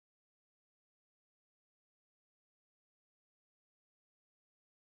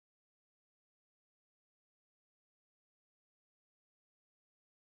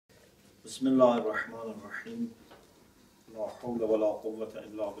بسم الله الرحمن الرحيم لا حول ولا قوة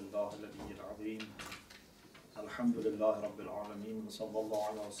إلا بالله العلي العظيم الحمد لله رب العالمين وصلى الله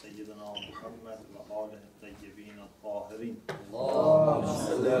على سيدنا محمد وآله الطيبين الطاهرين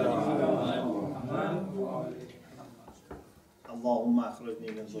اللهم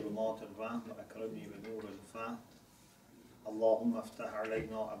أخرجني من ظلمات الوهم وأكرمني بنور الفهم اللهم افتح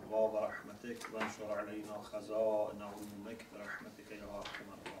علينا أبواب رحمتك وانشر علينا خزائن علومك برحمتك يا أرحم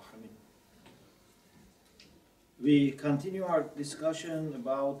الراحمين. We continue our discussion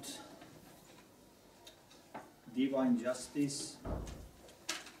about divine justice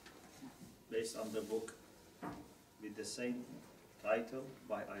based on the book with the same title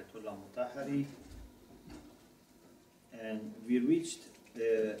by Ayatollah Mutahari, and we reached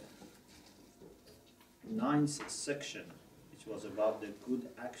the 9th section, which was about the good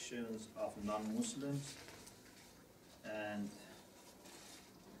actions of non-Muslims, and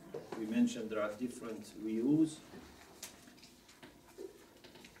we mentioned there are different views.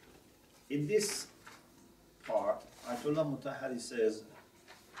 In this part, Ayatollah Mutahari says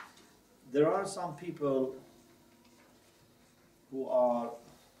there are some people who are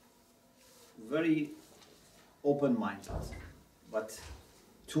very open-minded, but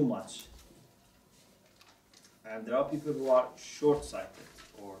too much. And there are people who are short-sighted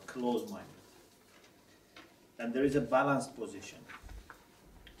or close-minded. And there is a balanced position.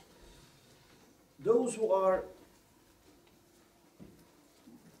 Those who are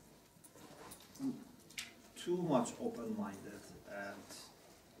too much open-minded and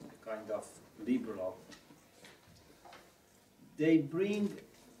kind of liberal, they bring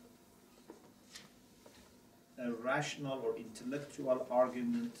a rational or intellectual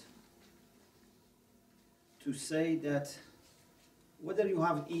argument to say that whether you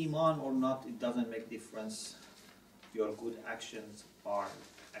have Iman or not, it doesn't make difference. Your good actions are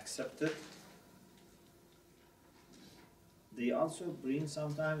accepted. They also bring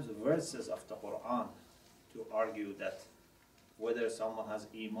sometimes verses of the Quran to argue that whether someone has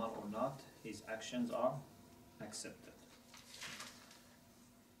Iman or not, his actions are accepted.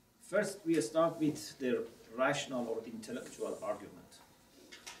 First, we start with the rational or intellectual argument.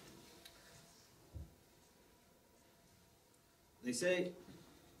 They say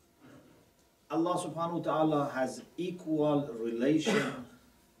Allah subhanahu wa ta'ala has equal relation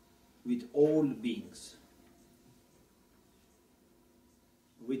with all beings,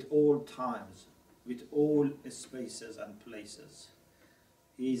 with all times, with all spaces and places.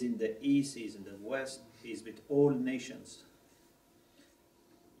 He is in the east, he is in the west, he is with all nations.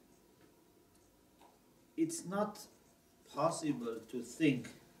 It's not possible to think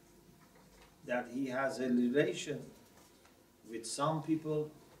that he has a relation with some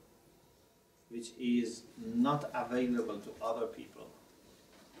people which is not available to other people.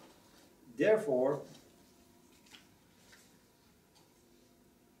 Therefore,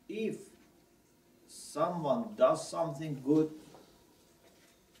 if someone does something good,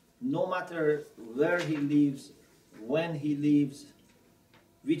 no matter where he lives, when he lives,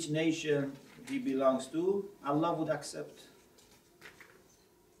 which nation he belongs to, Allah would accept.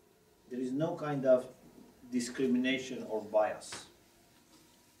 There is no kind of discrimination or bias.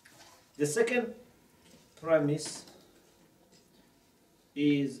 The second premise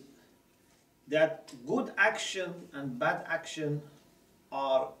is that good action and bad action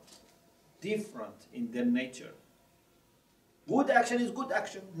are different in their nature. Good action is good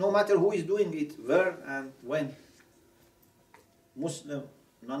action, no matter who is doing it, where and when. Muslim,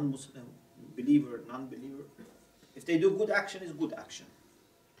 non-Muslim, believer, non-believer. If they do good action, it's good action.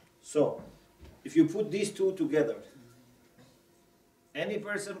 So, if you put these two together, any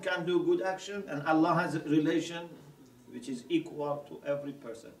person can do good action, and Allah has a relation which is equal to every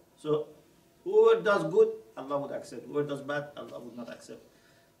person. So, whoever does good, Allah would accept. Whoever does bad, Allah would not accept.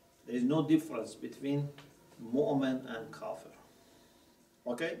 There is no difference between mu'min and kafir.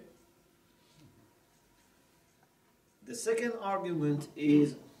 Okay? The second argument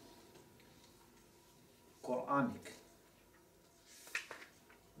is Quranic.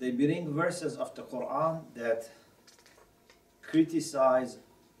 They bring verses of the Quran that criticize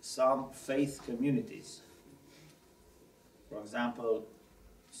some faith communities. For example,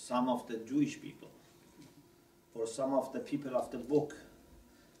 some of the Jewish people, or some of the people of the book,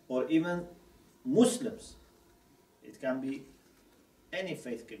 or even Muslims. It can be any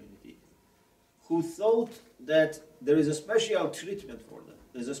faith community who thought that there is a special treatment for them,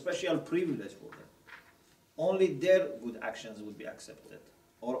 there's a special privilege for them. Only their good actions would be accepted,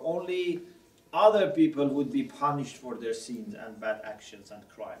 or only other people would be punished for their sins and bad actions and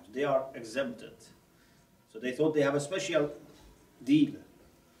crimes. They are exempted. So they thought they have a special deal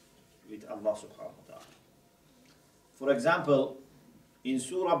with Allah subhanahu wa ta'ala. For example, in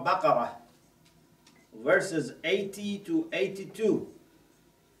Surah Baqarah, verses 80 to 82,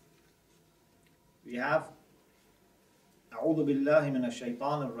 we have أعوذ بالله من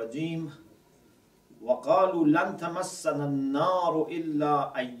الشيطان الرجيم وقالوا لن تمسنا النار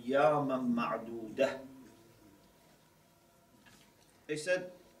إلا أياما معدودة. They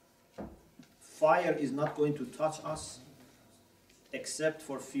said, fire is not going to touch us except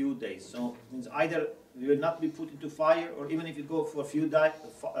for few days. So it means either we will not be put into fire, or even if you go for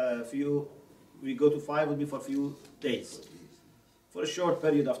we go to fire, will be for few days, for a short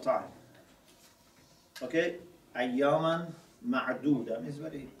period of time. Okay, ayyaman ma'duda means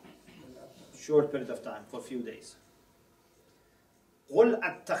very short period of time, for few days. قل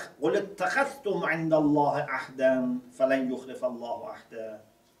اتخذتم عند الله عهدا فلن يخلف الله عهدا.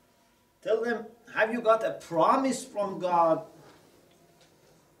 Tell them, have you got a promise from God,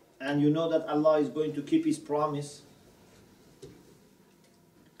 and you know that Allah is going to keep His promise?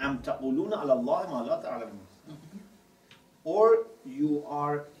 أم تقولون على الله ما لا تعلمون. Or you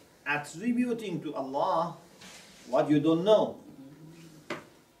are attributing to Allah what you don't know.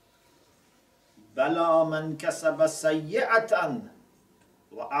 بلى من كسب سيئة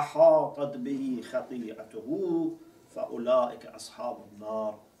وأحاطت به خطيئته فأولئك أصحاب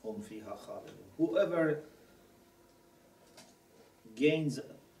النار هم فيها خالدون. Whoever gains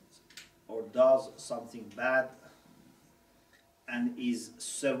or does something bad and is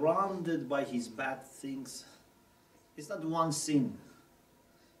surrounded by his bad things, it's not one sin,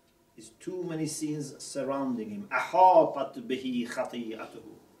 it's too many sins surrounding him. أحاطت به خطيئته.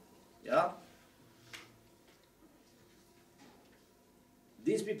 Yeah?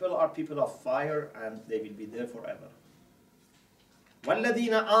 These people are people of fire, and they will be there forever.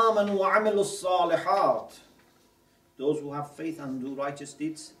 وَالَّذِينَ آمَنُوا وَعَمِلُوا الصَّالِحَاتِ. Those who have faith and do righteous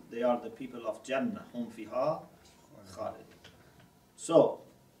deeds, they are the people of Jannah. هُمْ فِيهَا خَالِدُونَ. So,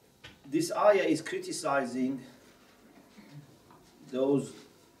 this ayah is criticizing those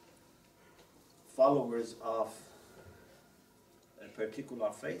followers of a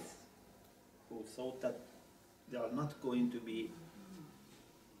particular faith who thought that they are not going to be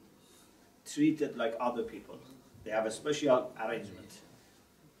treated like other people. They have a special arrangement.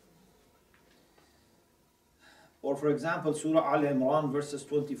 Or for example, Surah Al-Imran verses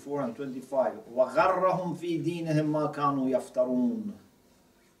 24 and 25. وَغَرَّهُمْ فِي دِينِهِمْ مَا كَانُوا يَفْتَرُونَ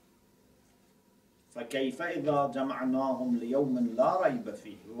فَكَيْفَ إِذَا جَمَعْنَاهُمْ لِيَوْمٍ لَا رَيْبَ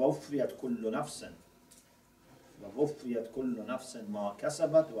فِيهِ وَوَفِّيَتْ كُلُّ نَفْسٍ مَا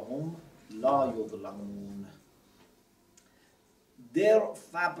كَسَبَتْ وَهُمْ لَا يُظْلَمُونَ. Their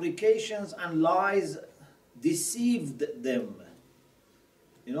fabrications and lies deceived them.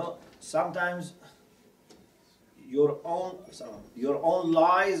 You know, sometimes your own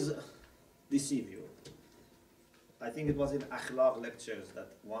lies deceive you. I think it was in Akhlaq lectures that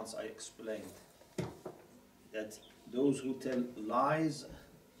once I explained that those who tell lies,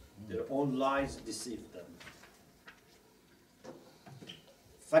 their own lies deceive them.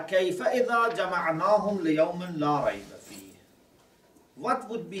 فَكَيْفَ إِذَا جَمَعْنَاهُمْ لِيَوْمٍ لَا رَيْبَ فِيهِ. What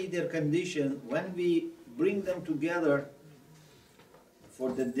would be their condition when we bring them together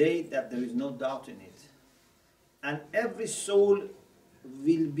for the day that there is no doubt in it? And every soul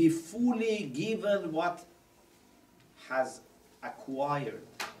will be fully given what has acquired,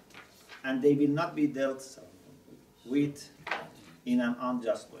 and they will not be dealt with in an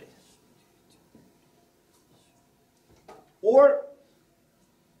unjust way. Or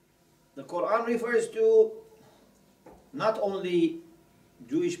the Quran refers to not only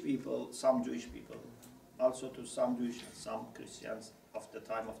Jewish people, some Jewish people, also to some Jewish and some Christians of the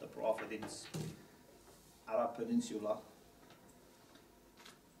time of the Prophet in Arab Peninsula.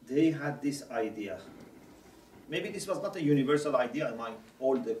 They had this idea. Maybe this was not a universal idea among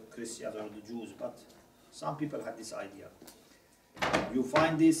all the Christians or the Jews, but some people had this idea. You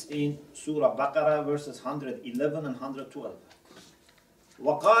find this in Surah Baqarah verses 111 and 112.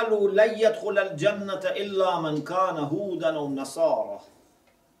 وَقَالُوا لَن يَدْخُلَ الْجَنَّةَ إِلَّا مَنْ كَانَ هُودًا أَوْ نَصَارَى.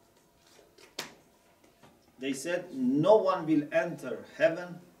 They said, no one will enter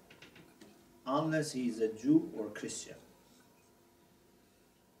heaven unless he is a Jew or Christian.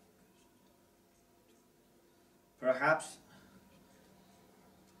 Perhaps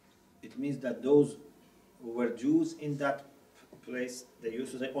it means that those who were Jews in that place, they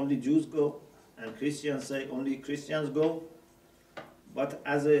used to say only Jews go, and Christians say only Christians go. But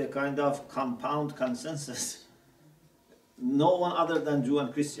as a kind of compound consensus, no one other than Jew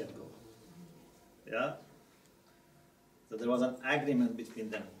and Christian go. Yeah? So there was an agreement between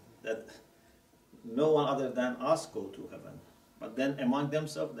them that no one other than us go to heaven. But then among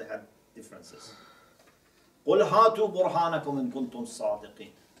themselves they had differences. قُلْ هَاتُوا بُرْهَانَكُمْ إِن كُنْتُمْ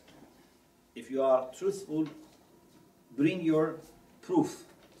صَادِقِينَ. If you are truthful, bring your proof.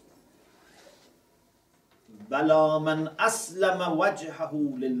 بَلَى مَنْ أَسْلَمَ وَجْهَهُ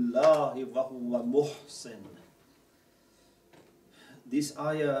لِلَّهِ وَهُوَ مُحْسِنٌ. This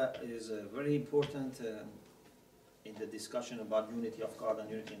ayah is very important in the discussion about unity of God and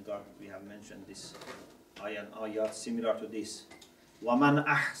unity in God. We have mentioned this ayah and ayat similar to this. وَمَنْ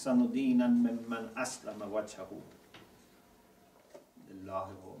أَحْسَنُ دِينًا مِمَّنْ أَسْلَمَ وَجْهَهُ لِلَّهِ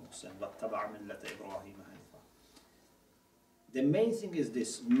وَهُوَ مُحْسِنٌ وَاتَّبَعَ مِلَّةَ إِبْرَاهِيمَ حَنِيفًا. The main thing is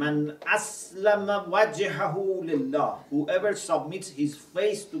this: مَنْ أَسْلَمَ وَجْهَهُ لِلَّهِ. Whoever submits his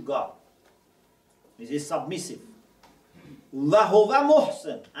face to God, he is submissive. وَهُوَ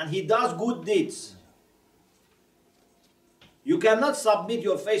مُحْسِنٌ, and he does good deeds. You cannot submit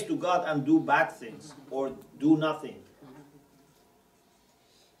your face to God and do bad things or do nothing.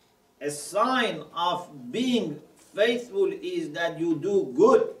 A sign of being faithful is that you do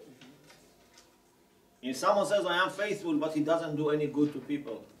good. If someone says, I am faithful, but he doesn't do any good to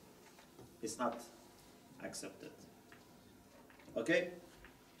people, it's not accepted. Okay?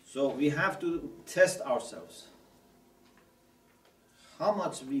 So we have to test ourselves. How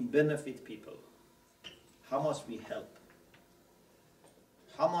much we benefit people, how much we help,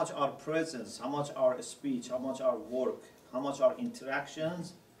 how much our presence, how much our speech, how much our work, how much our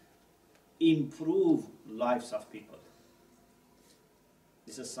interactions improve lives of people.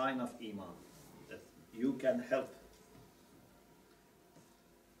 It's a sign of Iman, that you can help.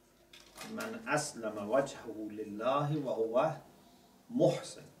 Man aslama wajhahu lillahi wa huwa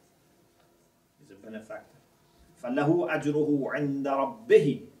muhsin. He's a benefactor. فَلَهُ أَجْرُهُ عِنْدَ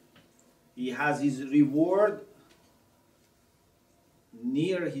رَبِّهِ. He has his reward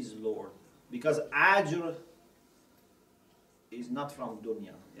near his Lord. Because ajr is not from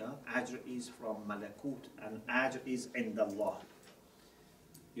dunya. Yeah? Ajr is from malakut, and ajr is عند Allah.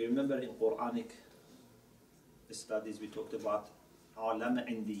 You remember in Quranic studies we talked about alam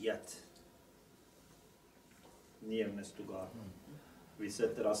indiyat, nearness to God. We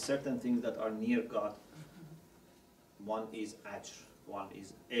said there are certain things that are near God. One is ajr, one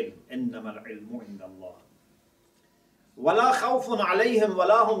is ilm. إِنَّمَا الْعِلْمُ عِنْدَ اللَّهِ. وَلَا خَوْفٌ عَلَيْهِمْ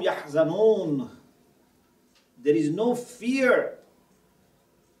وَلَا هُمْ يَحْزَنُونَ. There is no fear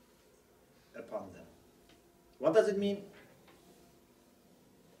upon them. What does it mean?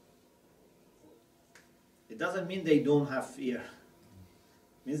 It doesn't mean they don't have fear.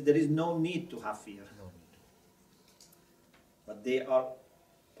 It means there is no need to have fear. But they are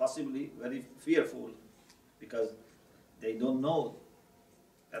possibly very fearful because they don't know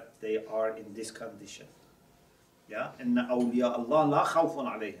that they are in this condition. Yeah? إِنَّ أَوْلِيَاءَ اللَّهِ لَا خَوْفٌ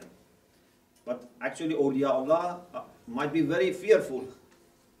عَلَيْهِمْ. But actually awliya Allah might be very fearful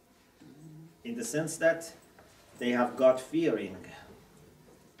in the sense that they have got fearing.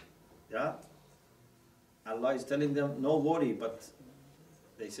 Yeah? Allah is telling them, no worry, but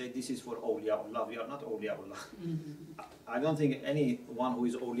they say this is for awliya Allah. We are not awliya Allah. I don't think anyone who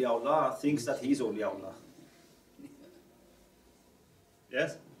is awliya Allah thinks that he is awliya Allah.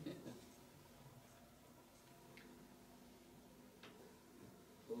 Yes?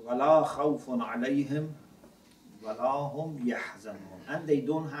 وَلَا خَوْفٌ عَلَيْهِمْ وَلَا هُمْ يَحْزَنُونَ. And they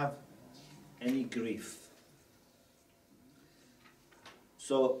don't have any grief.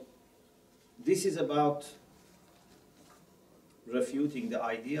 So this is about refuting the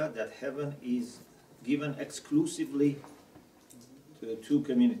idea that heaven is given exclusively to the two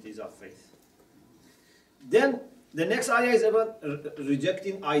communities of faith. Then the next ayah is about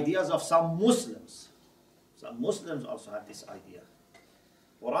rejecting ideas of some Muslims. Some Muslims also have this idea.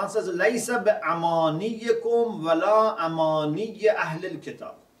 Quran says, لَيْسَ بِأَمَانِيِّكُمْ وَلَا أَمَانِيِّ أَهْلِ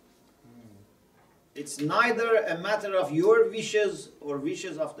الْكِتَابِ. It's neither a matter of your wishes or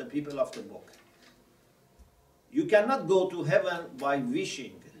wishes of the people of the book. You cannot go to heaven by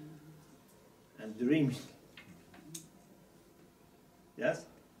wishing and dreaming. Yes?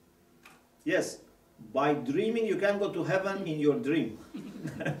 Yes. By dreaming you can go to heaven in your dream.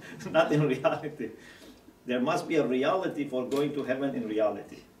 Not in reality. There must be a reality for going to heaven in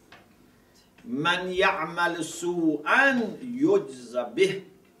reality. مَنْ يَعْمَلْ سُوءًا يُجْزَ بِهِ.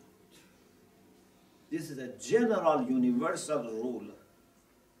 This is a general, universal rule.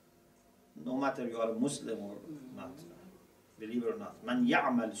 No matter you are a Muslim or not, believer or not. مَنْ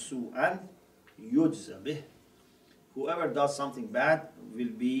يَعْمَلْ سُوءًا يُجْزَ بِهِ. Whoever does something bad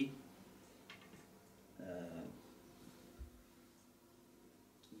will be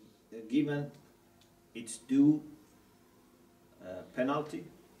given its due penalty.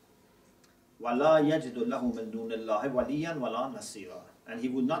 وَلَا يَجِدُ لَهُ مِن دُونِ اللَّهِ وَلِيًّا وَلَا نَصِيرًا. and he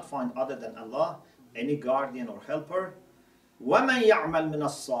would not find other than Allah any guardian or helper. وَمَنْ يَعْمَلْ مِنَ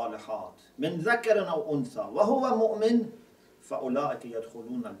الصَّالِحَاتِ مِنْ ذَكَرٍ أَوْ أُنْثَى وَهُوَ مُؤْمِنٌ فَأُولَٰئِكَ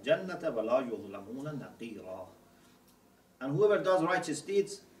يَدْخُلُونَ الْجَنَّةَ وَلَا يُظْلَمُونَ نَقِيرًا. And whoever does righteous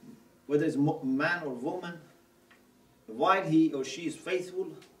deeds, whether it's man or woman, while he or she is faithful,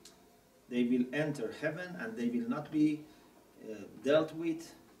 they will enter heaven and they will not be dealt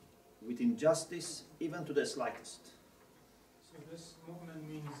with injustice, even to the slightest. So this mu'min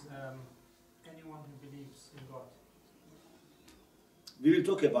means anyone who believes in God. We will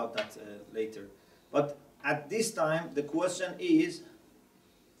talk about that later. But at this time, the question is,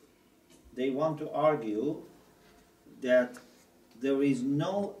 they want to argue that there is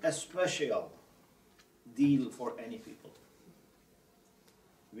no special deal for any people.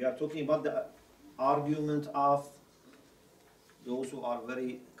 We are talking about the argument of those who are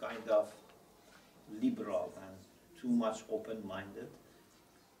very kind of liberal and too much open-minded.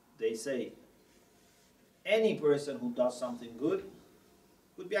 They say any person who does something good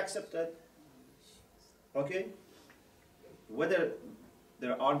would be accepted. Okay? Whether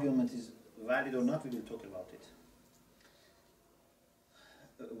their argument is valid or not, we will talk about it.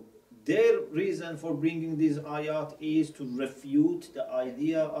 Their reason for bringing these ayat is to refute the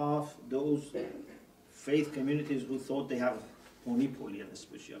idea of those faith communities who thought they have monopoly on the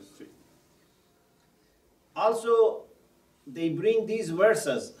special treatment. Also, they bring these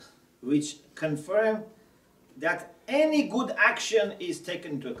verses which confirm that any good action is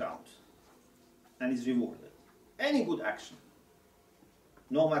taken into account and is rewarded. Any good action,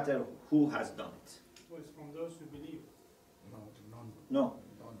 no matter who has done it. So it's from those who believe. No.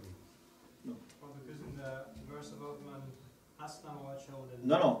 Well, because in the verse about man aslama wajhahu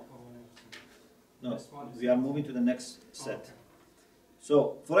lillah. No. We are moving to the next set. Okay.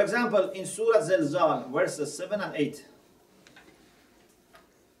 So, for example, in Surah Zilzal, verses 7 and 8.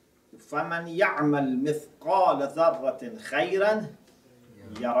 فَمَنْ يَعْمَلْ مِثْقَالَ ذَرَّةٍ خَيْرًا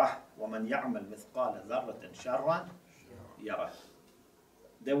يَرَهُ وَمَنْ يَعْمَلْ مِثْقَالَ ذَرَّةٍ شَرًّا يَرَهُ.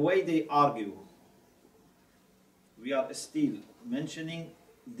 The way they argue, we are still mentioning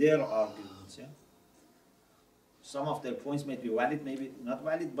their arguments. Yeah? Some of their points may be valid, maybe not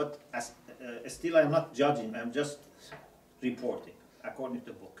valid, but still I am not judging, I am just reporting according to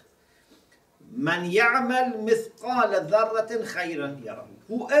the book. مَنْ يَعْمَلْ مِثْقَالَ ذَرَّةٍ خَيْرًا يَرَهُ.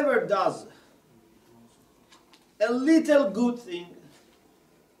 Whoever does a little good thing,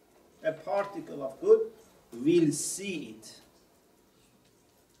 a particle of good, will see it.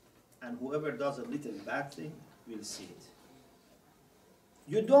 And whoever does a little bad thing will see it.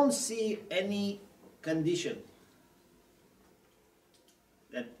 You don't see any condition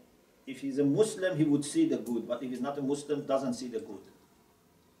that if he's a Muslim, he would see the good, but if he's not a Muslim, doesn't see the good.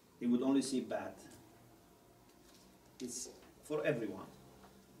 He would only see bad. It's for everyone.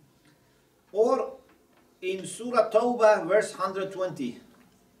 Or in Surah Tawbah, verse 120,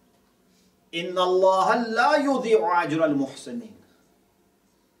 إِنَّ اللَّهَ لَا يُضِيعُ أَجْرَ الْمُحْسِنِينَ.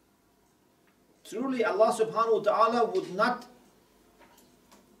 Truly, Allah subhanahu wa ta'ala would not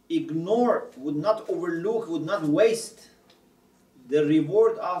ignore, would not overlook, would not waste the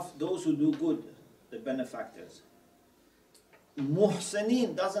reward of those who do good, the benefactors.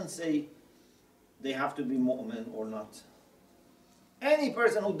 Muhsineen doesn't say they have to be mu'min or not. Any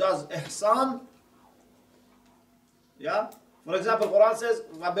person who does ihsan, yeah? For example, Quran says,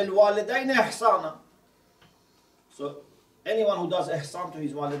 وَبِالْوَالِدَيْنِ إِحْسَانًا. So, anyone who does ihsan to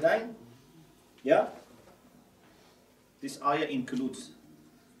his walidain, yeah? This ayah includes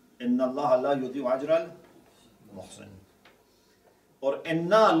إِنَّ اللَّهَ لَا يُضِيعُ أَجْرَ الْمُحْسِنِينَ. Or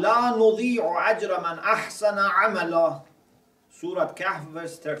إِنَّا لَا نُضِيعُ أَجْرَ مَنْ أَحْسَنَ عَمَلًا. Surah Kahf,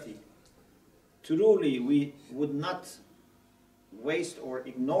 verse 30. Truly, we would not waste or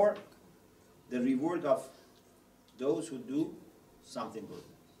ignore the reward of those who do something good.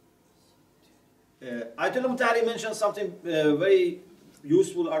 Ayatollah Mutahari mentioned something very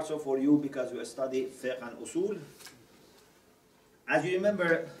useful also for you because you study fiqh and usul. As you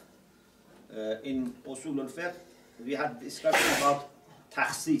remember, in usul al-fiqh, we had discussion about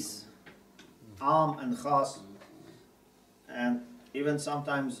takhsis, am and khas, and even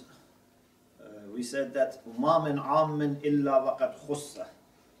sometimes we said that ma min ammin illa waqad khussa.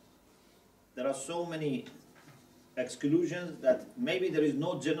 There are so many exclusions that maybe there is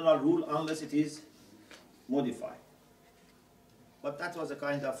no general rule unless it is modified. But that was a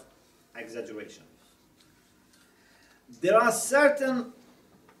kind of exaggeration. There are certain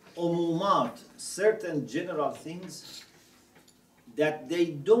umumat, certain general things that they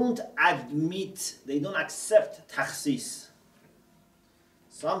don't admit, they don't accept takhsis.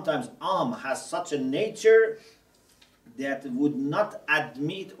 Sometimes am has such a nature that would not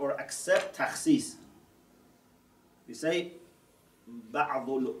admit or accept takhsis. We say بعض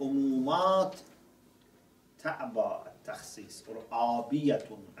الأمومات تأبى التخصيص or آبية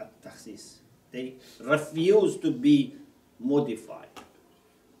التخصيص. They refuse to be modified.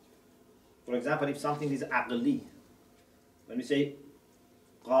 For example, if something is عقلي, when we say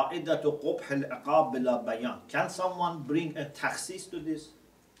قاعدة قبح العقاب بلا بيان, can someone bring a takhsis to this?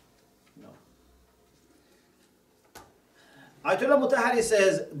 No. Ayatollah Mutahari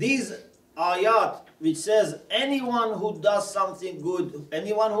says these ayat which says anyone who does something good,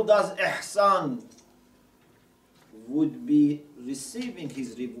 anyone who does ihsan would be receiving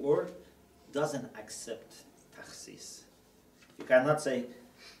his reward, doesn't accept takhsis. You cannot say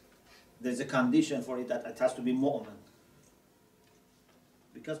there's a condition for it that it has to be mu'min.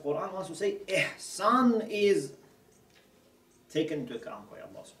 Because Quran wants to say ihsan is taken into account by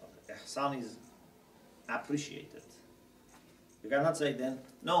Allah subhanahu wa ta'ala. Ihsan is appreciated. You cannot say then,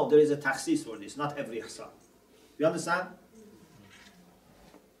 no, there is a takhsis for this, not every ihsan. You understand?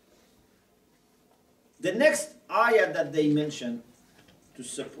 The next ayah that they mention to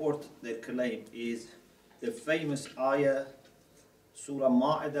support their claim is the famous ayah, Surah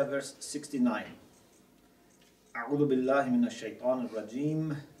Ma'idah, verse 69. أعوذ بالله من الشيطان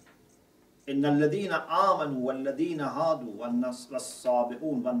الرجيم إن الذين آمنوا والذين هادوا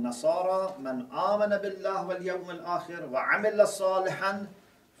والصابئون والنصارى من آمن بالله واليوم الآخر وعمل صالحا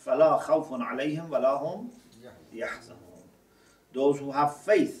فلا خوف عليهم ولا هم يحزنون. Those who have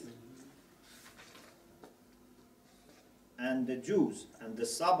faith, and the Jews and the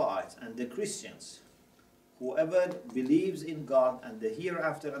Sabbaites and the Christians, whoever believes in God and the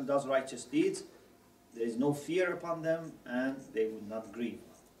hereafter and does righteous deeds, there is no fear upon them and they will not grieve.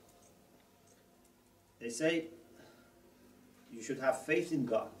 They say you should have faith in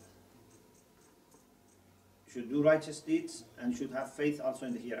God. You should do righteous deeds and you should have faith also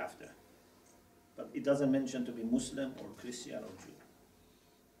in the hereafter. But it doesn't mention to be Muslim or Christian or Jew.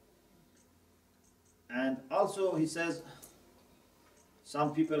 And also he says,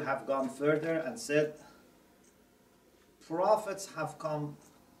 some people have gone further and said, prophets have come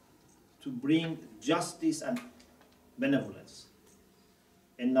to bring justice and benevolence.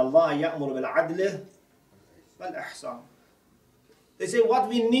 إِنَّ اللَّهَ يَأْمُرُ بِالْعَدْلِ وَالْإِحْسَانِ. They say what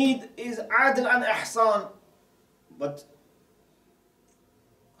we need is adl and ihsan. But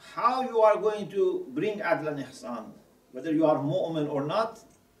how you are going to bring adl and ihsan, whether you are mu'min or not,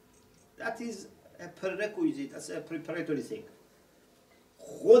 that is a prerequisite, that's a preparatory thing.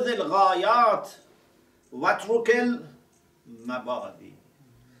 خُذِ الْغَايَاتِ وَاتْرُكِ الْمَبَادِي.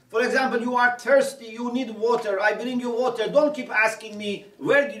 For example, you are thirsty, you need water, I bring you water. Don't keep asking me,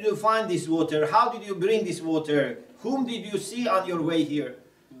 where did you find this water? How did you bring this water? Whom did you see on your way here?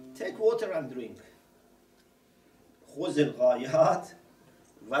 Take water and drink. خُذِ الْغَايَاتِ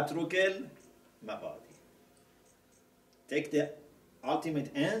وَاتْرُكِ الْمَبَادِي. Take the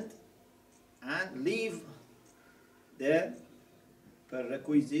ultimate end and leave the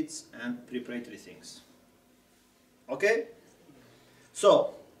prerequisites and preparatory things. Okay?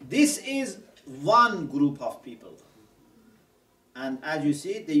 So, this is one group of people. And as you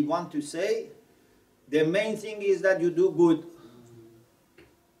see, they want to say, the main thing is that you do good.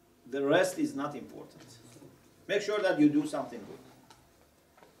 The rest is not important. Make sure that you do something good.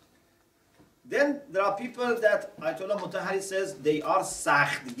 Then there are people that Ayatollah Mutahari says they are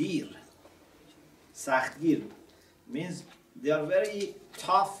sakhtgir. Sakhtgir means they are very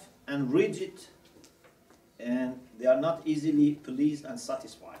tough and rigid, and they are not easily pleased and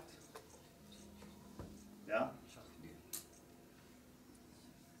satisfied. Yeah?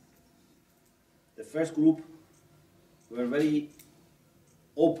 The first group were very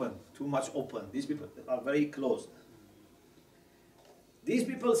open, too much open. These people are very closed. These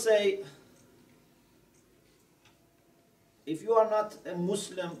people say, if you are not a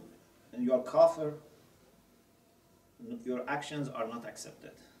Muslim and you are kafir, your actions are not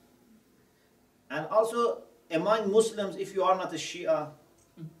accepted. And also, among Muslims, if you are not a Shia,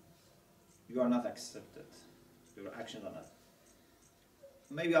 you are not accepted. Your actions are not.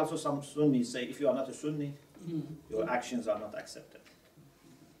 Maybe also some Sunnis say, if you are not a Sunni, your actions are not accepted.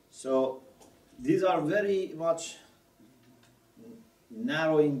 So, these are very much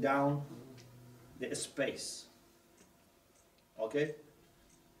narrowing down the space. Okay?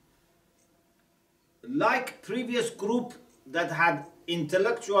 Like previous group that had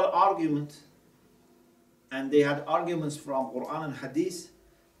intellectual argument, and they had arguments from Quran and Hadith,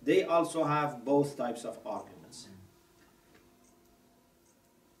 they also have both types of arguments.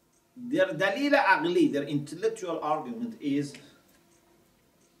 Their dalil aqli, their intellectual argument is,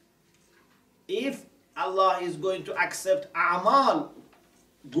 if Allah is going to accept a'mal,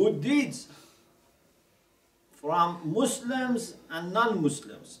 good deeds, from Muslims and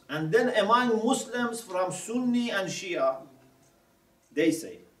non-Muslims, and then among Muslims from Sunni and Shia, they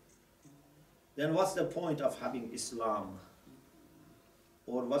say, then what's the point of having Islam?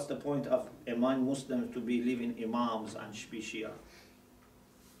 Or what's the point of among Muslims to be living imams and be Shia?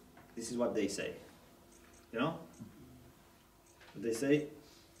 This is what they say. You know? They say,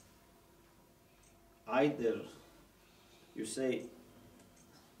 either you say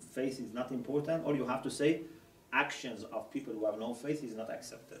faith is not important, or you have to say actions of people who have no faith is not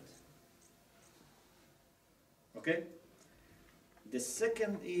accepted. Okay? The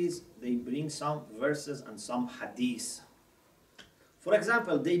second is they bring some verses and some hadiths. For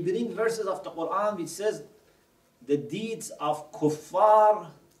example, they bring verses of the Quran which says the deeds of kuffar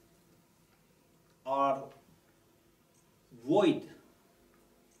are void.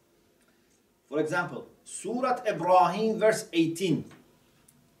 For example, Surah Ibrahim verse 18.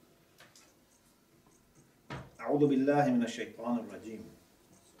 أعوذ بالله من الشيطان الرجيم.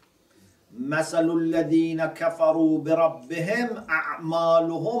 مثل الذين كفروا بربهم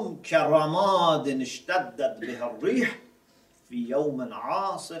أعمالهم كرماد اشتدت به الريح في يوم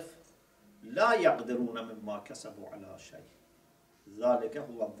عاصف لا يقدرون مما كسبوا على شيء ذلك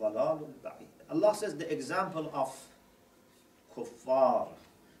هو الضلال البعيد. Allah says the example of kuffar,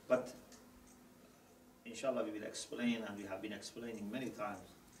 but inshallah we will explain, and we have been explaining many times.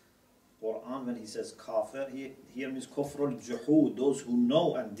 Quran, when he says kafir, here means kufrul juhud, those who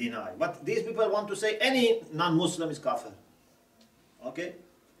know and deny. But these people want to say any non-Muslim is kafir. Okay?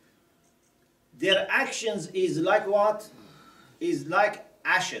 Their actions is like what? Is like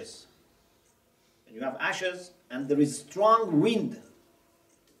ashes. And you have ashes, and there is strong wind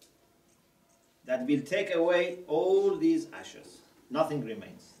that will take away all these ashes. Nothing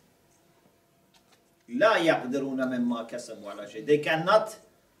remains. لا يقدرون مما كسبوا على شيء. They cannot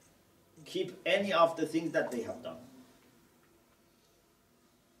keep any of the things that they have done.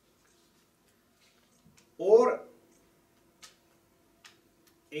 Or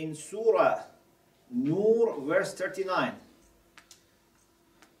in Surah Nur verse 39,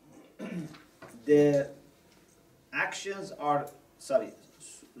 the actions are,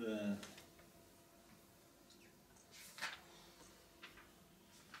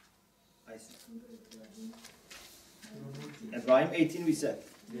 Ibrahim 18 we said.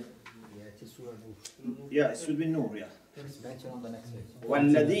 Yeah, it should be Nur, yeah.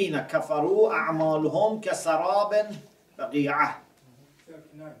 وَالَّذِينَ كَفَرُوا أَعْمَالُهُمْ كَسَرَابٍ بَقِيعَةٍ.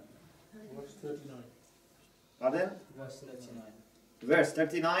 39. Verse 39. Pardon? Verse 39. Verse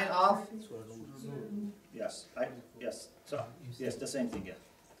 39 of? Yes, yes. So, yes, the same thing, yeah.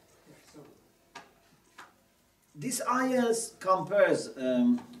 This ayah compares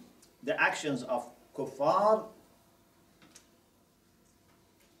the actions of kuffar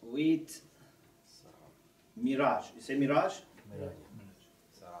with mirage. You say mirage? Mirage.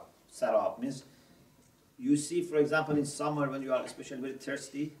 Sarab means you see, for example, in summer when you are especially very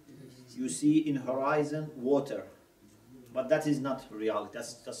thirsty, you see in horizon water, but that is not reality.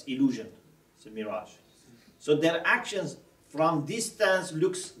 That's just illusion. It's a mirage. So their actions from distance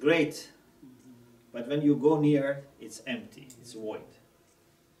looks great, but when you go near, it's empty. It's void.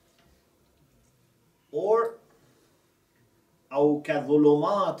 Or أو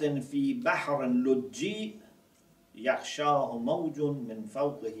كظلمات في بحر لجي يغشاه موج من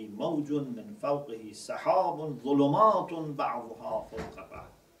فوقه موج من فوقه سحاب ظلمات بعضها فوق بعض.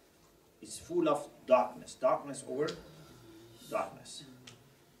 It's full of darkness, darkness over darkness.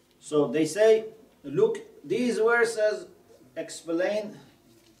 So they say, look, these verses explain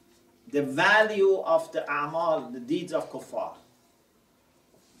the value of the a'mal, the deeds of kuffar.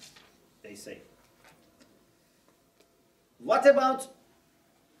 They say. What about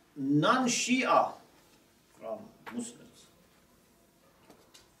non-Shia from Muslims?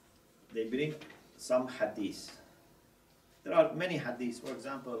 They bring some hadith. There are many hadiths. For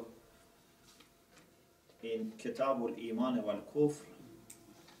example, in Kitab al-Iman wal-Kufr,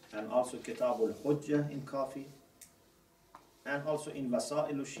 and also Kitab al-Hujjah in Kafi, and also in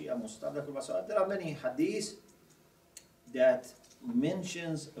Wasa'il al-Shia, Mustadrak al-Wasa'il. There are many hadiths that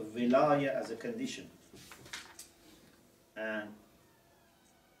mentions wilaya as a condition. And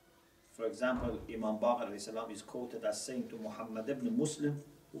for example, Imam Baqir is quoted as saying to Muhammad ibn Muslim,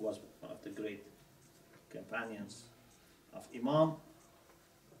 who was one of the great companions of Imam,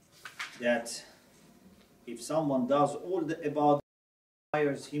 that if someone does all the ibadah,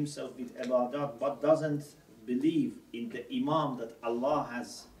 fires himself with ibadah, but doesn't believe in the Imam that Allah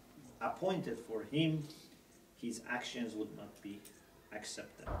has appointed for him, his actions would not be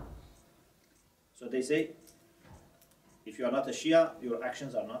accepted. So they say, if you are not a Shia, your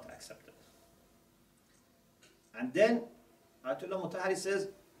actions are not accepted. And then Ayatollah Mutahari says,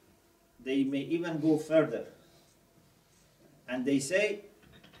 they may even go further. And they say,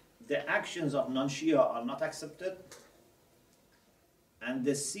 the actions of non-Shia are not accepted, and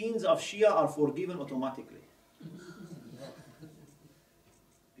the sins of Shia are forgiven automatically.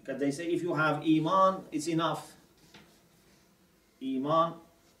 Because they say, if you have Iman, it's enough. Iman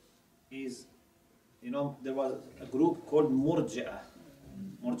is, there was a group called Murji'ites.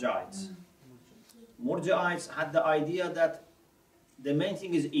 Murji'ites had the idea that the main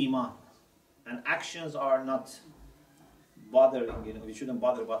thing is Iman, and actions are not bothering, we shouldn't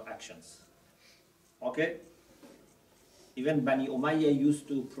bother about actions. Okay? Even Bani Umayyah used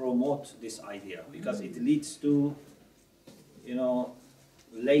to promote this idea because it leads to,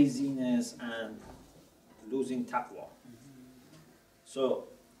 laziness and losing taqwa. So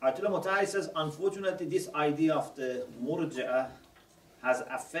Ayatollah Mutahari says, unfortunately, this idea of the Murji'ah has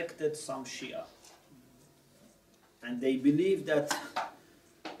affected some Shia. And they believe that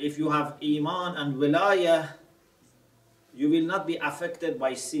if you have Iman and Wilayah, you will not be affected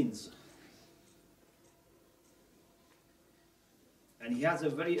by sins. And he has a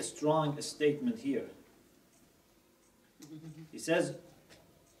very strong statement here. He says,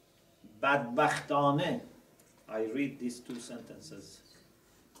 Badbakhtane. I read these two sentences.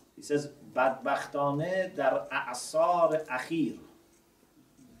 He says, Badbakhtane dar a'asar akhir.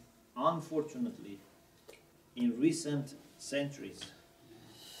 Unfortunately, in recent centuries,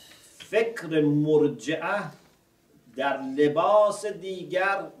 فکر مرجعه در لباس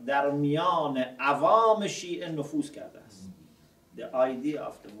دیگر در میان عوام شیعه نفوذ کرده است. The idea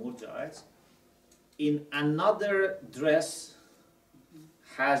of the Murji'ites in another dress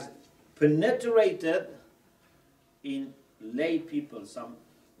has penetrated in lay people, some,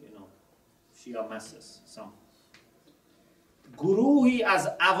 Shia masses, some. گروهی از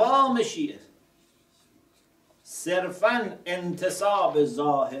عوام شیعه صرفاً انتصاب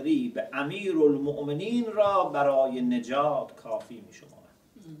ظاهری به امیر المؤمنین را برای نجات کافی می شمارند.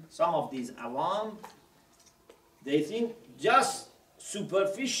 Some of these awam, they think just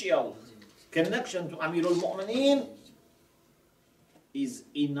superficial connection to Amir al-Mu'mineen is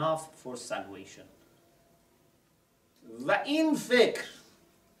enough for salvation. و این فکر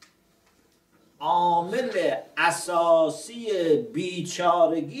عامل اساسی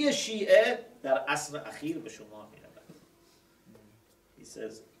بیچارگی شیعه در عصر اخیر به شما می رود. He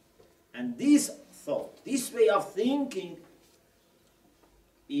says, and this thought, this way of thinking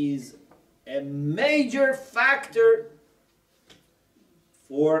is a major factor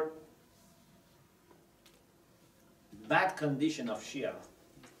for bad condition of Shia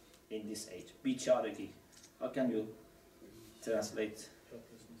in this age. Bicharagi. How can you translate?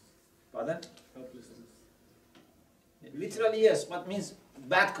 Pardon? Literally, yes, but means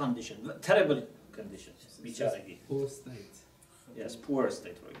bad condition, terrible condition. Bicharagi. Poor state. Yes, poor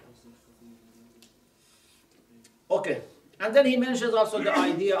state. Right. Okay, and then he mentions also the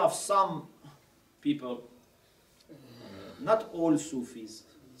idea of some people, not all Sufis,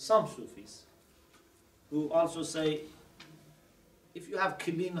 some Sufis, who also say, if you have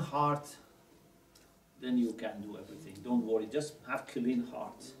clean heart, then you can do everything. Don't worry, just have clean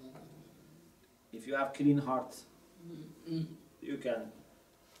heart. If you have clean heart, you can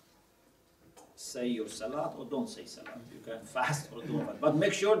say your salat or don't say salat. You can fast or don't fast. But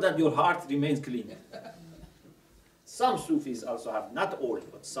make sure that your heart remains clean. Some Sufis also have, not all,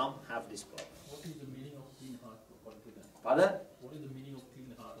 but some have this problem. What is the meaning of clean heart according to them? Pardon? What is the meaning of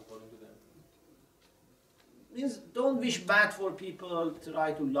clean heart according to them? Means don't wish bad for people,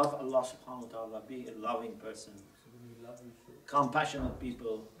 try to love Allah subhanahu wa ta'ala, be a loving person, So when you love, you should. compassionate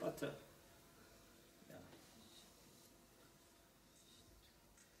people, but yeah.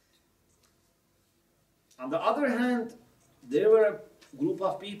 On the other hand, there were a group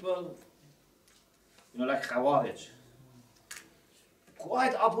of people, like Khawarij,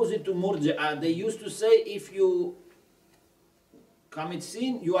 quite opposite to Murji'ah. They used to say, if you commit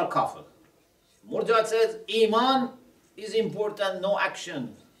sin, you are kafir. Murji'ah says, Iman is important, no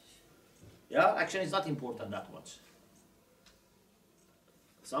action. Yeah, action is not important that much.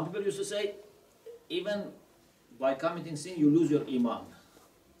 Some people used to say, even by committing sin, you lose your Iman.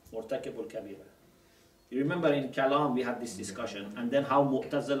 Murtakibul kabira. You remember in Kalam we had this discussion, and then how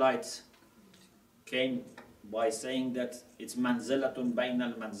Mu'tazilites came by saying that it's manzilatun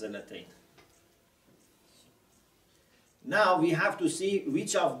bainal manzilatayn. Now we have to see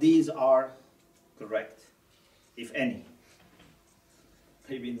which of these are correct, if any.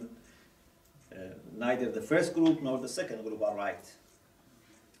 Maybe neither the first group nor the second group are right.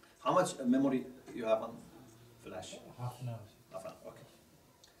 How much memory you have on flash? Half an hour. Half an hour, okay.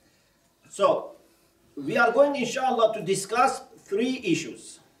 So, we are going, inshallah, to discuss 3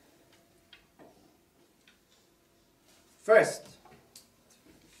 issues. First,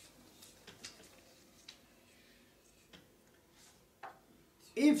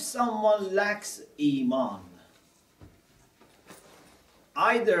 if someone lacks iman,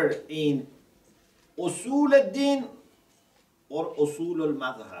 either in usul al-din or usul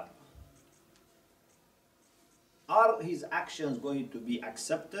al-madhhab, are his actions going to be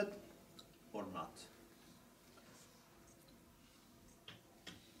accepted or not?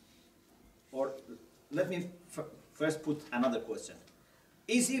 Or let me first put another question.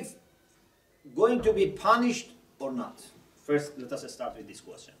 Is he going to be punished or not? First, let us start with this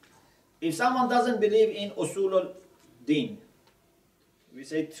question. If someone doesn't believe in usul al-din, we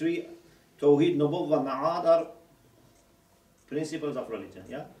say 3, Tawheed, Nubuwwah, Ma'ad are principles of religion,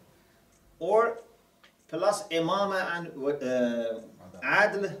 yeah? Or plus Imama and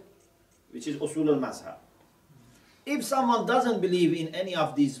Adl, which is usul al-mazhab. If someone doesn't believe in any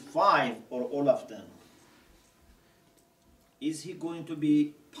of these 5 or all of them, is he going to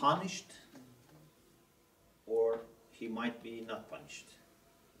be punished or he might be not punished?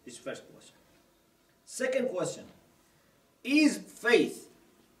 This is first question. Second question, is faith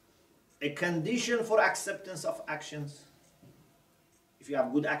a condition for acceptance of actions? If you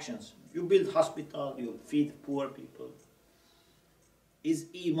have good actions, you build hospital, you feed poor people, is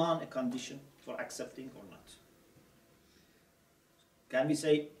iman a condition for accepting or not? Can we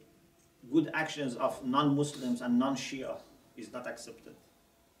say good actions of non-Muslims and non-Shia is not accepted?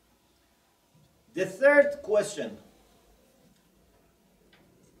 The third question,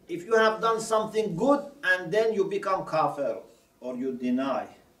 if you have done something good and then you become kafir or you deny,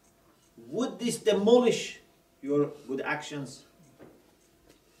 would this demolish your good actions?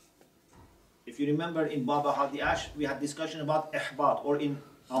 If you remember in Baba Hadi Ash, we had discussion about ihbat, or in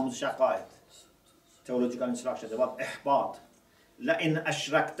Amuz Shaqa'id, theological instructions about ihbat. لَإِنْ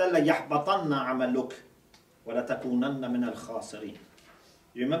أَشْرَكْتَ لَيَحْبَطَنَّ عَمَلُكَ وَلَتَكُونَنَّ مِنَ الْخَاسِرِينَ.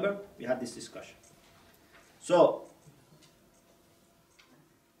 You remember? We had this discussion. So,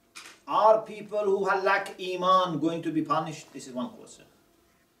 are people who lack iman going to be punished? This is one question.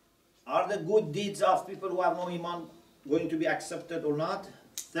 Are the good deeds of people who have no iman going to be accepted or not?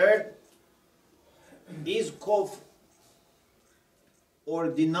 Third, is kufr or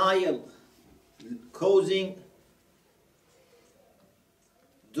denial causing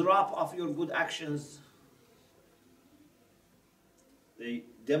drop of your good actions? They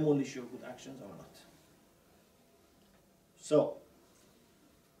demolish your good actions or not? So,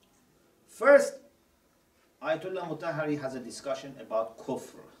 first, Ayatollah Mutahari has a discussion about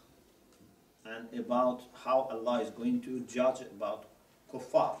kufr and about how Allah is going to judge about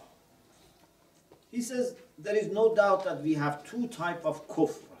kuffar. He says there is no doubt that we have 2 types of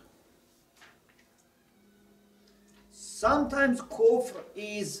kufr. Sometimes kufr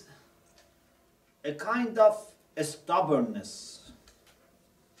is a kind of a stubbornness,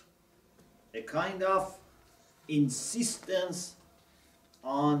 a kind of insistence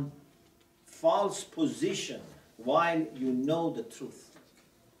on false position while you know the truth.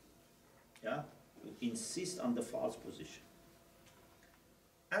 Yeah? You insist on the false position.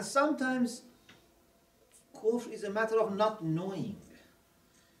 And sometimes kufr is a matter of not knowing.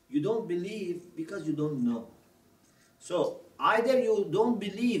 You don't believe because you don't know. So, either you don't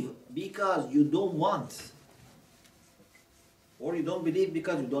believe because you don't want, or you don't believe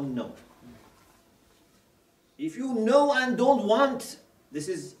because you don't know. If you know and don't want, this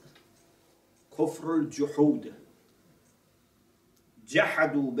is kufr al-juhud.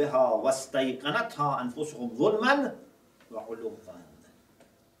 جحدوا بها واستيقنتها أنفسهم ظلما وعلوا.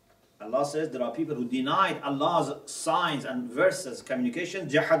 Allah says there are people who denied Allah's signs and verses, communication.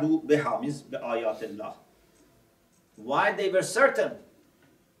 جحدوا بها means بآيات الله. Why they were certain?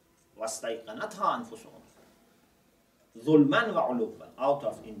 واستيقنتها أنفسهم ظلما وعلوا, out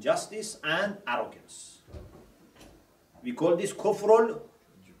of injustice and arrogance. We call this kufr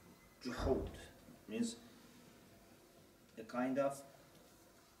al-juhud, means a kind of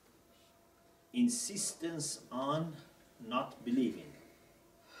insistence on not believing.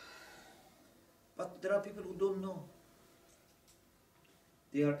 But there are people who don't know.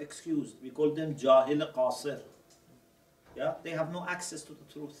 They are excused. We call them jahil qasir. Yeah, they have no access to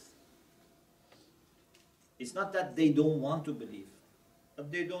the truth. It's not that they don't want to believe,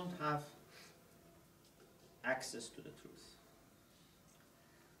 but they don't have access to the truth.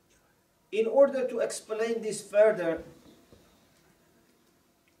 In order to explain this further,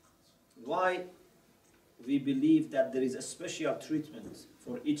 why we believe that there is a special treatment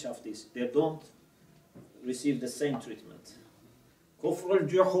for each of these. They don't receive the same treatment. Kufr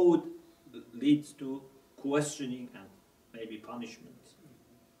al-juhud leads to questioning and maybe punishment.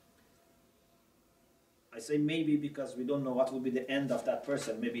 I say maybe because we don't know what will be the end of that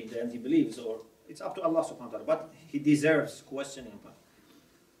person. Maybe in the end he believes, or it's up to Allah subhanahu wa ta'ala. But he deserves questioning.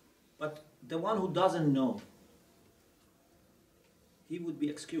 But the one who doesn't know, he would be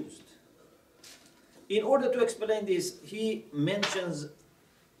excused. In order to explain this, he mentions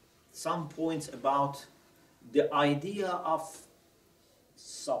some points about the idea of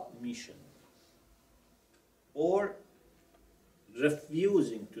submission or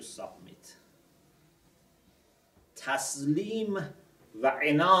refusing to submit. Taslim wa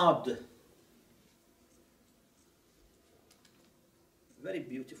inad. Very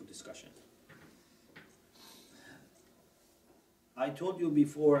beautiful discussion. I told you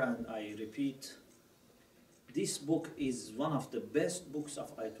before, and I repeat, this book is one of the best books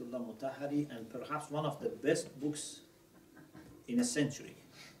of Ayatollah Mutahhari and perhaps one of the best books in a century.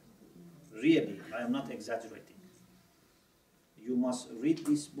 Really, I am not exaggerating. You must read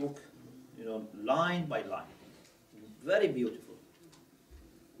this book, line by line. Very beautiful.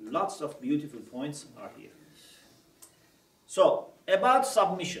 Lots of beautiful points are here. So, about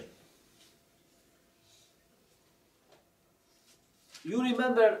submission. You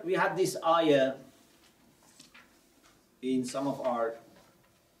remember we had this ayah in some of our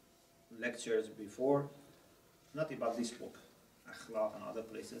lectures before, not about this book, Akhlaq and other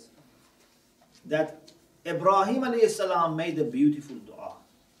places, that Ibrahim alayhi salam made a beautiful dua.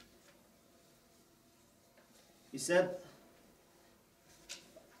 He said,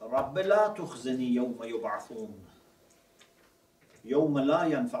 رَبِّ لَا تُخْزِنِي يَوْمَ يُبْعَثُونَ يَوْمَ لَا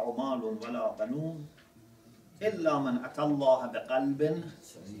يَنْفَعُ مَالٌ وَلَا بَنُونَ إِلَّا مَنْ أَتَى اللَّهَ بِقَلْبٍ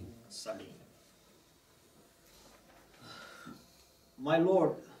سَلِيمٍ. My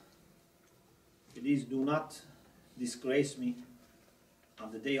Lord, please do not disgrace me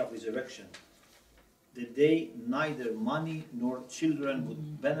on the day of resurrection, the day neither money nor children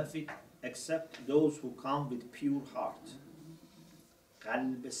would benefit except those who come with pure heart.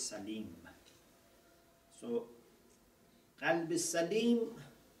 Qalb Salim. So, Qalb Salim,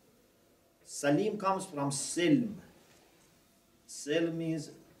 Salim comes from Silm. Silm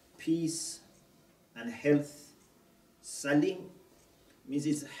means peace and health. Salim means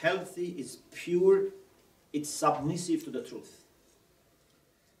it's healthy, it's pure, it's submissive to the truth.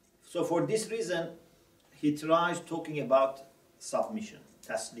 So for this reason, he tries talking about submission,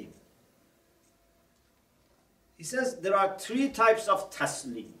 taslim. He says there are 3 types of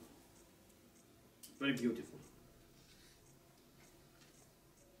taslim. Very beautiful.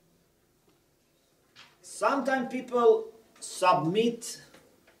 Sometimes people submit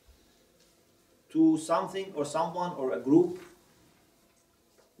to something or someone or a group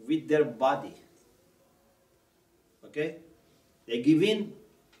with their body. Okay? They give in,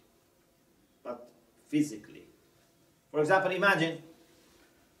 but physically. For example, imagine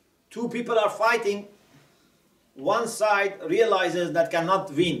 2 people are fighting. One side realizes that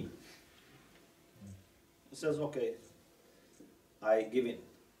cannot win. He says, okay, I give in.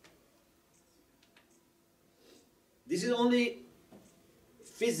 This is only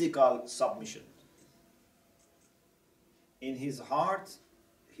physical submission. In his heart,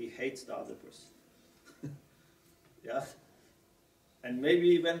 he hates the other person. Yeah? And maybe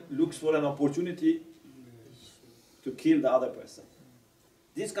even looks for an opportunity to kill the other person.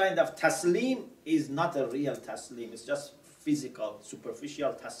 This kind of taslim is not a real taslim. It's just physical,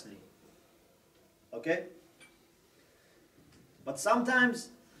 superficial taslim. Okay? But sometimes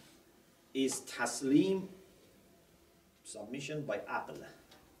is taslim submission by aql.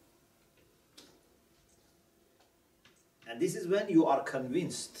 And this is when you are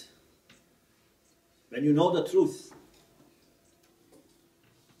convinced, when you know the truth.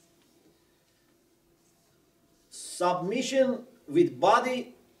 Submission with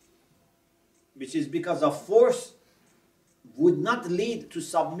body, which is because of force, would not lead to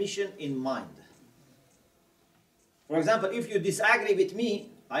submission in mind. For example, if you disagree with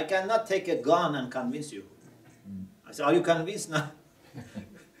me, I cannot take a gun and convince you. I say, are you convinced now?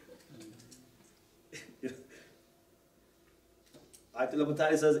 Ayatollah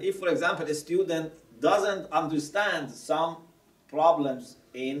Mutahhari says, if, for example, a student doesn't understand some problems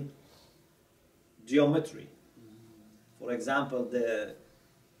in geometry, for example, the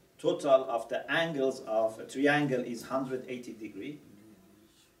total of the angles of a triangle is 180 degrees.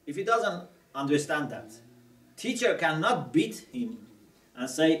 If he doesn't understand that, teacher cannot beat him and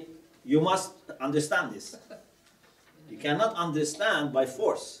say, you must understand this. You cannot understand by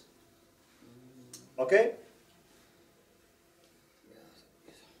force. Okay?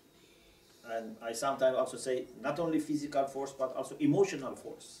 And I sometimes also say not only physical force but also emotional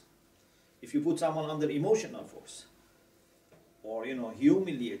force. If you put someone under emotional force, or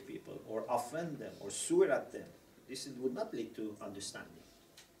humiliate people, or offend them, or swear at them, this would not lead to understanding.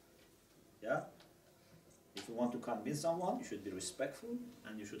 Yeah? If you want to convince someone, you should be respectful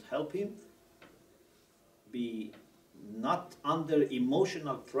and you should help him be not under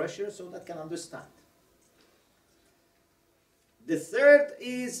emotional pressure so that can understand. The third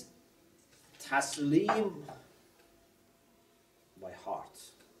is taslim by heart,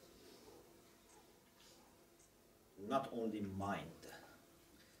 not only mind.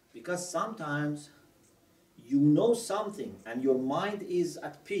 Because sometimes you know something and your mind is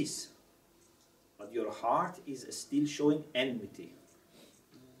at peace, but your heart is still showing enmity.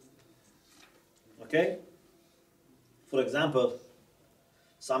 Okay? For example,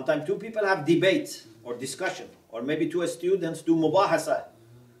 sometimes two people have debate or discussion, or maybe two students do mubahasa,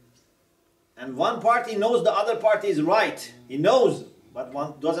 and one party knows the other party is right. He knows, but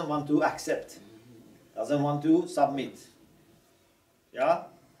one doesn't want to accept, doesn't want to submit. Yeah?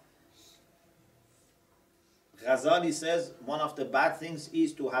 Ghazali says one of the bad things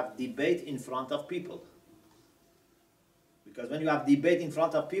is to have debate in front of people. Because when you have debate in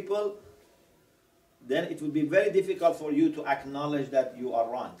front of people, then it will be very difficult for you to acknowledge that you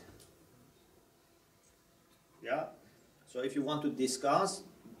are wrong. Yeah? So if you want to discuss,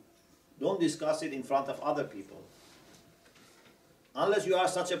 don't discuss it in front of other people. Unless you are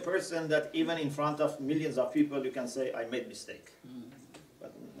such a person that even in front of millions of people you can say, I made mistake.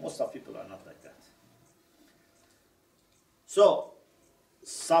 But most of people are not like that. So,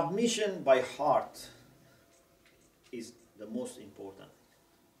 submission by heart is the most important.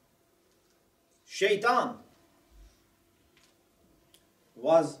 Shaitan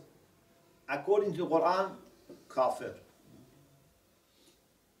was, according to the Quran, kafir.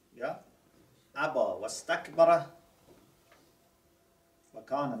 Yeah? Aba wastakbara wa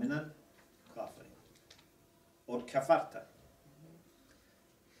kana min al-kafirin. Or kafarta.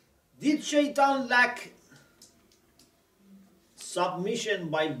 Did Shaitan lack submission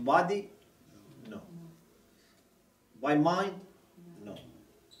by body? No. By mind? No.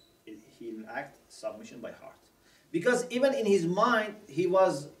 He lacked submission by heart. Because even in his mind, he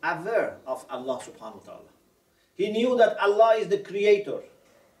was aware of Allah subhanahu wa ta'ala. He knew that Allah is the creator.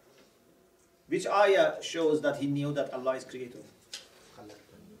 Which ayah shows that he knew that Allah is creator?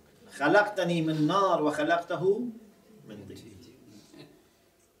 خَلَقْتَنِي مِن نَارٍ وَخَلَقْتَهُ مِن طِينٍ.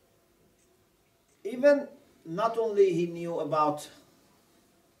 Even not only he knew about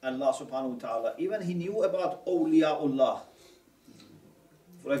Allah subhanahu wa ta'ala, even he knew about awliyaullah.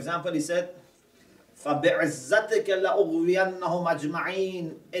 For example, he said, فَبِعِزَّتِكَ لَأُغْوِيَنَّهُمْ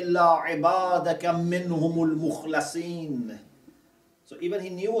أَجْمَعِينَ إِلَّا عِبَادَكَ مِنْهُمُ الْمُخْلَصِينَ. So even he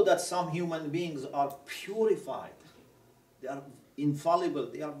knew that some human beings are purified. They are infallible.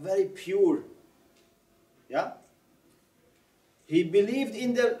 They are very pure. Yeah? He believed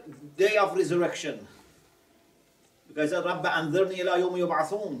in the day of resurrection. Because he said, رَبَّ أَنذِرْنِي إِلَى يَوْمِ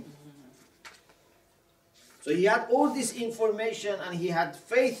يُبْعَثُونَ. So he had all this information and he had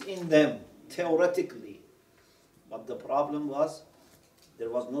faith in them, theoretically. But the problem was,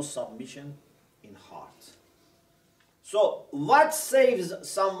 there was no submission in heart. So, what saves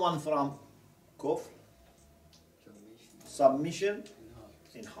someone from kufr? Submission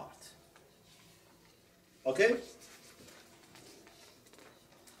in heart. Okay?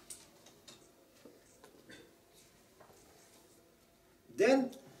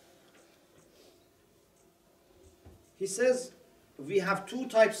 Then, he says, we have two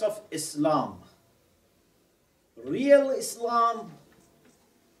types of Islam. Real Islam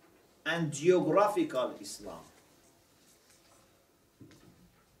and geographical Islam.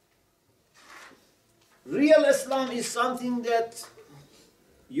 Real Islam is something that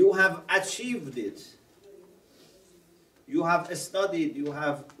you have achieved it. You have studied, you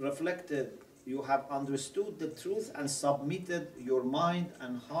have reflected, you have understood the truth and submitted your mind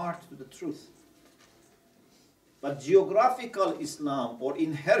and heart to the truth. But geographical Islam or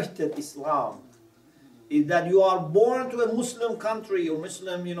inherited Islam is that you are born to a Muslim country or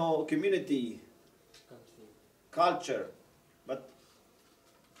Muslim, community, culture, but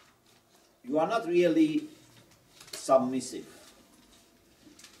you are not really submissive.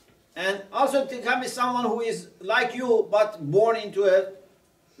 And also it can be someone who is like you but born into a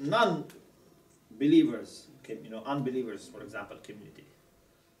non-believers, unbelievers, for example, community.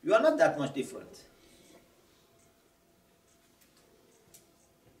 You are not that much different.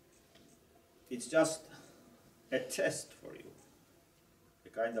 It's just a test for you, a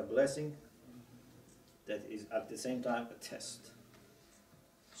kind of blessing that is at the same time a test.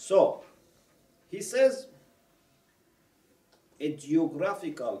 So, he says a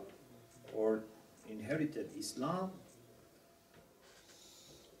geographical or inherited Islam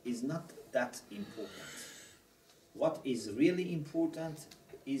is not that important. What is really important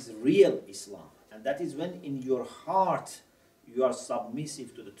is real Islam. And that is when in your heart you are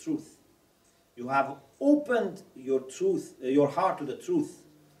submissive to the truth. You have opened your heart to the truth,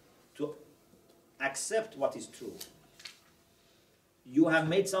 to accept what is true. You have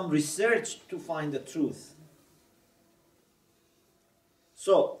made some research to find the truth.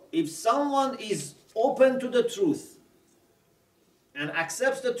 So, if someone is open to the truth and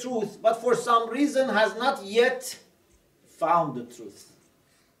accepts the truth, but for some reason has not yet found the truth,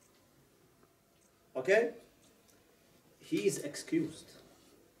 okay? He is excused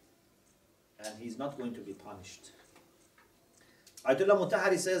and he's not going to be punished. Ayatollah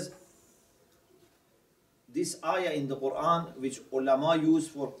Mutahari says, this ayah in the Quran, which ulama use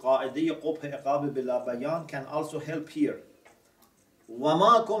for قَاعِدِيَّ قُبْهِ إِقَابِ بِلَا بَيَانِ, can also help here.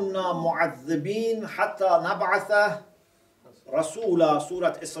 وَمَا كُنَّا مُعَذِّبِينَ حَتَّى نَبْعَثَ رَسُولًا,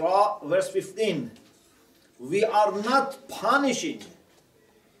 Surah Isra, verse 15. We are not punishing.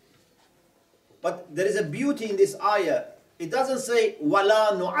 But there is a beauty in this ayah. It doesn't say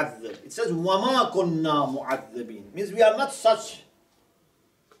وَلَا نُعَذِّبْ. It says وَمَا كُنَّا مُعَذِّبِينَ. Means we are not such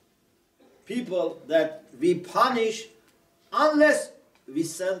people that we punish unless we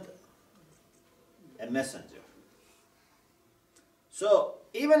send a messenger. So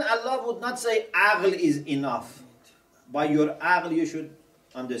even Allah would not say aql is enough. By your aql you should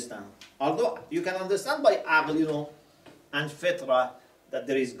understand. Although you can understand by aql, and fitra, that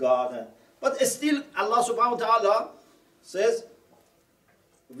there is God. But still Allah subhanahu wa ta'ala says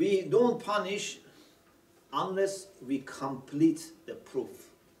we don't punish unless we complete the proof.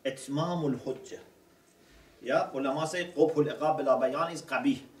 Itmamul hujjah. Yeah, ulama say qubhul iqab bila bayan is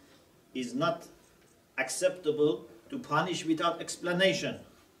qabih. Is not acceptable to punish without explanation.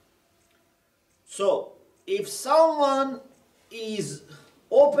 So, if someone is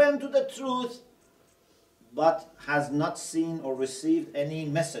open to the truth but has not seen or received any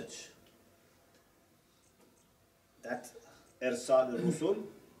message, that Irsal al-Rusul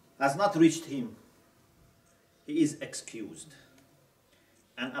has not reached him, he is excused.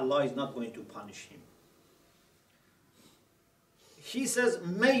 And Allah is not going to punish him. He says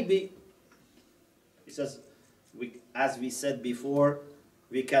maybe, he says, as we said before,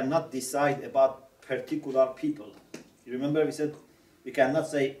 we cannot decide about particular people. You remember we said we cannot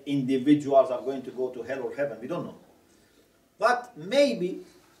say individuals are going to go to hell or heaven. We don't know. But maybe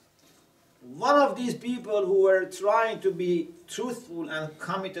one of these people who were trying to be truthful and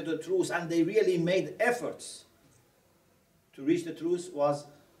committed to the truth, and they really made efforts to reach the truth, was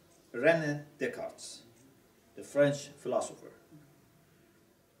René Descartes, the French philosopher.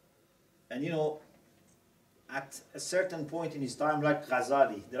 And at a certain point in his time, like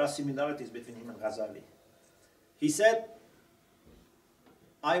Ghazali, there are similarities between him and Ghazali. He said,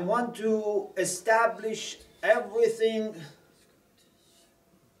 I want to establish everything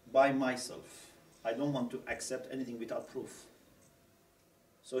by myself. I don't want to accept anything without proof.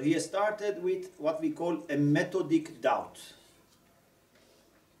 So he started with what we call a methodic doubt.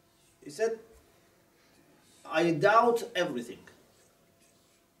 He said, I doubt everything.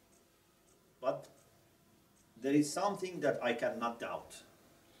 But there is something that I cannot doubt.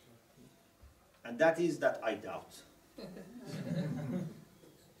 And that is that I doubt.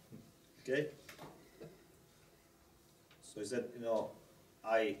 Okay? So he said,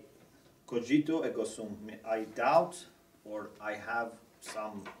 I cogito ergo sum, I doubt, or I have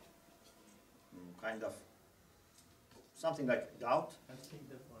some kind of, something like doubt. I think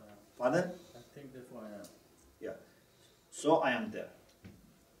therefore I am. Pardon? I think therefore I am. Yeah. So I am there.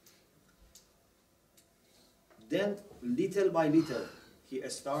 Then, little by little, he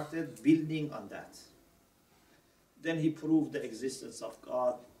started building on that. Then he proved the existence of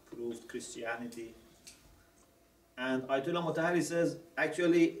God, proved Christianity. And Ayatollah Mutahari says,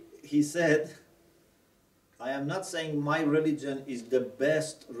 actually, he said, I am not saying my religion is the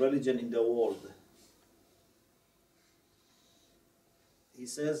best religion in the world. He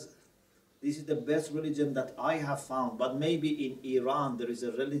says, this is the best religion that I have found, but maybe in Iran there is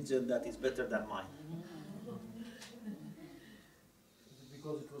a religion that is better than mine.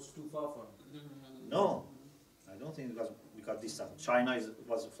 Because it was too far from you. No, I don't think it was because this China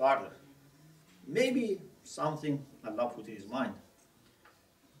was farther. Maybe something Allah put in his mind.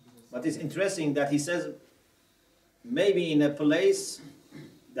 But it's interesting that he says, maybe in a place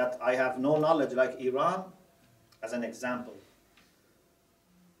that I have no knowledge, like Iran, as an example,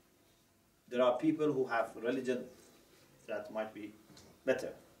 there are people who have religion that might be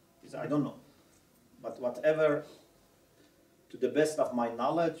better. I don't know. But whatever, to the best of my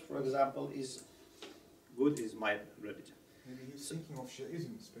knowledge, for example, is good is my religion. Maybe he's thinking of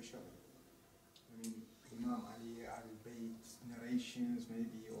Shi'ism especially. I mean, Imam Ali, Al-Bayt, narrations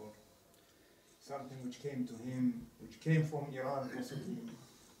maybe, or something which came to him, which came from Iran possibly.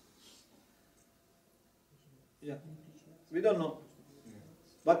 Yeah, we don't know. Yeah.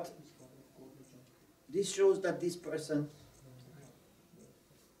 But this shows that this person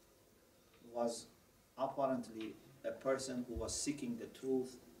was apparently a person who was seeking the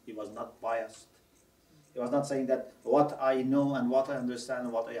truth. He was not biased. He was not saying that what I know and what I understand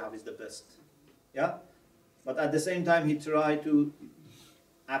and what I have is the best. Yeah? But at the same time, he tried to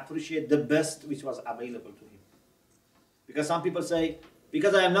appreciate the best which was available to him. Because some people say,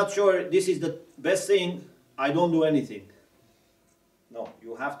 because I am not sure this is the best thing, I don't do anything. No,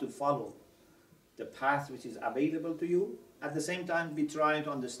 you have to follow the path which is available to you. At the same time, be trying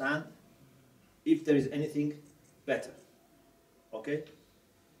to understand if there is anything better. Okay?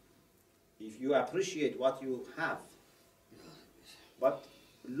 If you appreciate what you have, but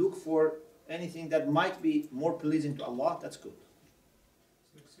look for anything that might be more pleasing to Allah, that's good.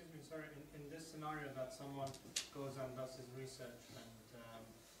 So, excuse me, sorry, in this scenario that someone goes and does his research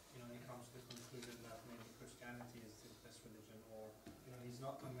and he comes to the conclusion that maybe Christianity is the best religion, or he's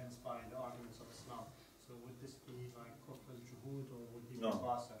not convinced by the arguments of Islam. So would this be like kufr al-juhud, or would he be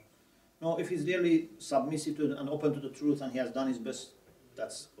qasir? No, if he's really submissive to and open to the truth and he has done his best,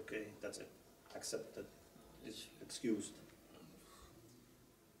 that's okay, that's it. Accepted, is excused.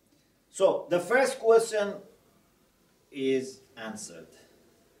 So the first question is answered.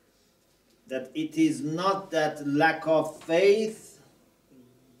 That it is not that lack of faith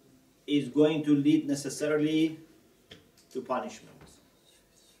is going to lead necessarily to punishment.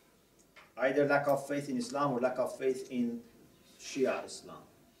 Either lack of faith in Islam or lack of faith in Shia Islam.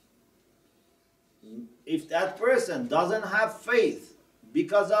 If that person doesn't have faith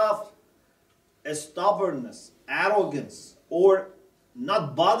because of a stubbornness, arrogance, or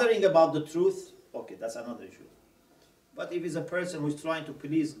not bothering about the truth, okay, that's another issue. But if it's a person who is trying to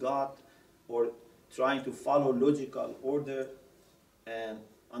please God or trying to follow logical order and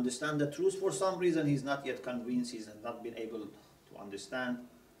understand the truth, for some reason he's not yet convinced, he's not been able to understand,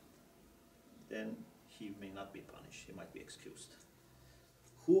 then he may not be punished, he might be excused.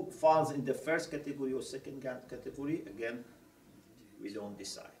 Who falls in the first category or second category, again, we don't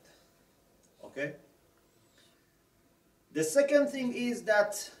decide. Okay? The second thing is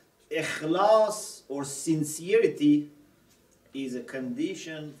that ikhlas or sincerity is a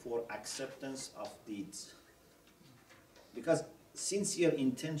condition for acceptance of deeds. Because sincere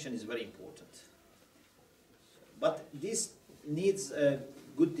intention is very important. But this needs a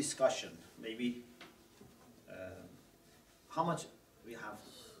good discussion. Maybe, how much we have?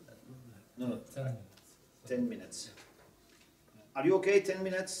 No, 10 minutes. Are you okay, 10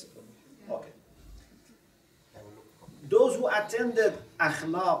 minutes? Okay. Those who attended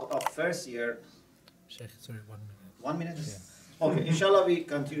Akhlaq of first year. Sheikh, sorry, 1 minute. 1 minute? Yeah. Okay, inshallah we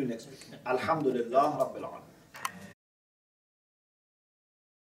continue next week. Alhamdulillah Rabbil Alamin.